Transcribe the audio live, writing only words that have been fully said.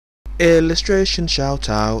Illustration shout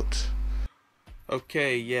out.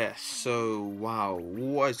 Okay, yes, so wow,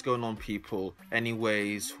 what is going on, people?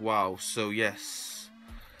 Anyways, wow, so yes,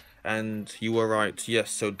 and you were right, yes,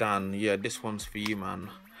 so Dan, yeah, this one's for you, man.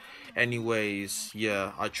 Anyways,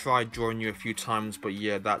 yeah, I tried drawing you a few times, but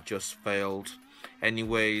yeah, that just failed.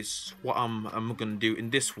 Anyways, what I'm gonna do in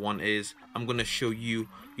this one is I'm gonna show you,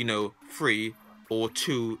 three or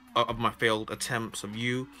two of my failed attempts of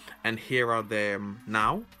you, and here are them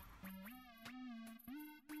now.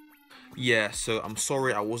 Yeah, so I'm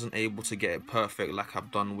sorry I wasn't able to get it perfect like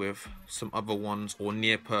I've done with some other ones, or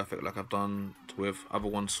near perfect like I've done with other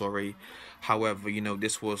ones, sorry. However,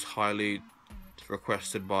 this was highly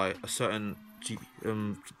requested by a certain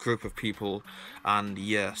group of people, and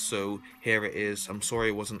yeah, so here it is. I'm sorry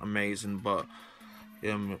it wasn't amazing, but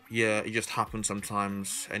yeah, it just happens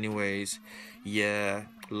sometimes. Anyways, yeah,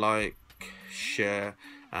 like, share,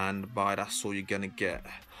 and bye. That's all you're gonna get.